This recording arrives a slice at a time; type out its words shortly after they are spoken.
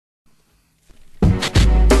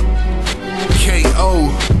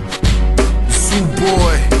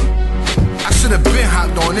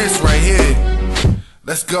on this right here.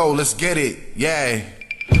 Let's go, let's get it, yeah.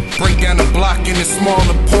 Break down the block into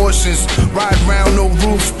smaller portions. Ride round, no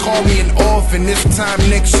roof, call me an orphan. This time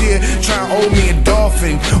next year, try and owe me a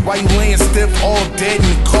dolphin. Why you laying stiff, all dead in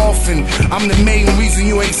the coffin? I'm the main reason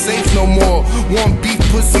you ain't safe no more. Want beef,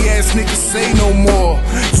 pussy ass niggas say no more.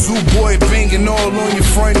 Zoo boy banging all on your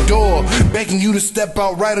front door, begging you to step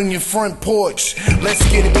out right on your front porch. Let's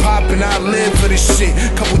get it poppin', I live for this shit.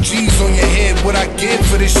 Couple G's on your head, what I give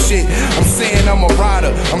for this shit. I'm saying I'm a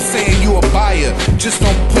rider, I'm saying you a buyer. Just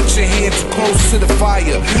don't put your hand too close to the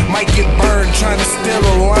fire. Might get burned trying to steal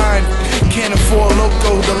a line. Can't afford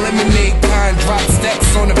loco, the lemonade kind. Drop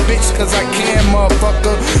stacks on the bitch cause I can,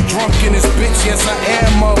 motherfucker. Drunk in this bitch, yes I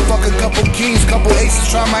am, motherfucker. Couple keys, couple aces,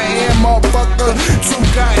 try my hand, motherfucker. Two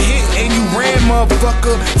got hit and you ran,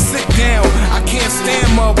 motherfucker. Sit down, I can't stand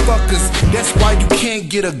motherfuckers. That's why you can't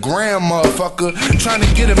get a gram, motherfucker. Trying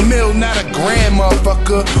to get a mill, not a grand,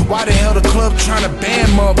 motherfucker. Why the hell the club trying to ban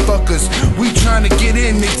motherfuckers? We trying to get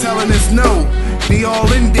in, they telling us no. They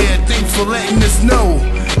all in there, thanks for letting us know.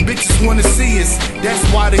 Bitches wanna see us, that's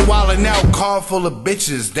why they wildin' out. Car full of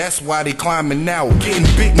bitches, that's why they climbing out. Getting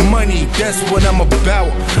big money, that's what I'm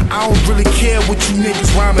about. I don't really care what you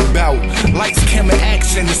niggas rhyming about. Lights, camera,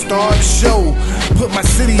 action, the star of the show. Put my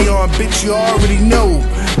city on, bitch, you already know.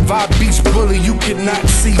 Vibe Beach bully, you cannot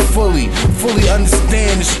see fully. Fully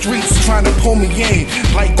understand the streets trying to pull me in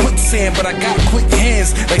like quicksand, but I got quick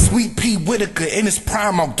hands like Sweet Pea Whitaker. In his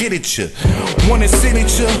prime, I'll get at ya. Want a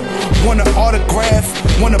signature, want an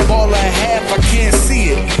autograph, want a ball and a half, I can't see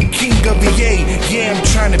it. King of the A, yeah, I'm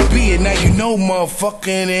trying to be it. Now you know, motherfucker,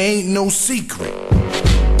 and it ain't no secret.